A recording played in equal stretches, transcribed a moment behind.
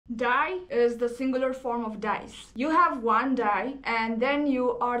Die is the singular form of dice. You have one die and then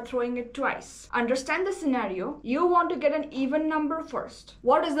you are throwing it twice. Understand the scenario. You want to get an even number first.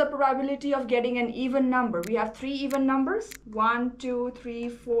 What is the probability of getting an even number? We have 3 even numbers. 1, 2, 3,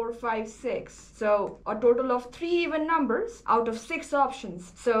 4, 5, 6. So a total of 3 even numbers out of 6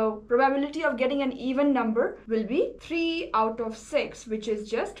 options. So probability of getting an even number will be 3 out of 6, which is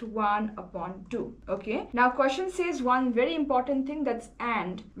just 1 upon 2. Okay. Now question says one very important thing, that's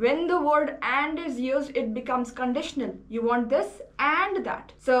and. When the word and is used, it becomes conditional. You want this and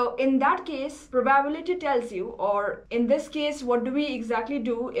that. So in that case, probability tells you, or in this case, what do we exactly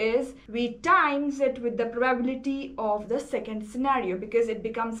do is we times it with the probability of the second scenario, because it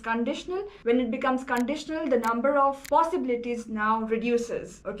becomes conditional. When it becomes conditional, the number of possibilities now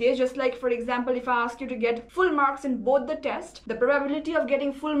reduces. Okay, just like for example, if I ask you to get full marks in both the test, the probability of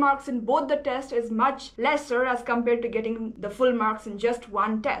getting full marks in both the test is much lesser as compared to getting the full marks in just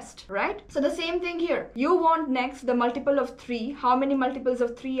one test, right? So the same thing here. You want next the multiple of 3. How many multiples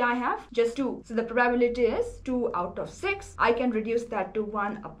of 3 I have? Just 2. So the probability is 2 out of 6. I can reduce that to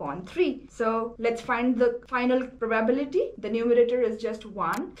 1 upon 3. So let's find the final probability. The numerator is just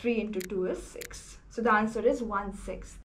 1. 3 into 2 is 6. So the answer is 1/6.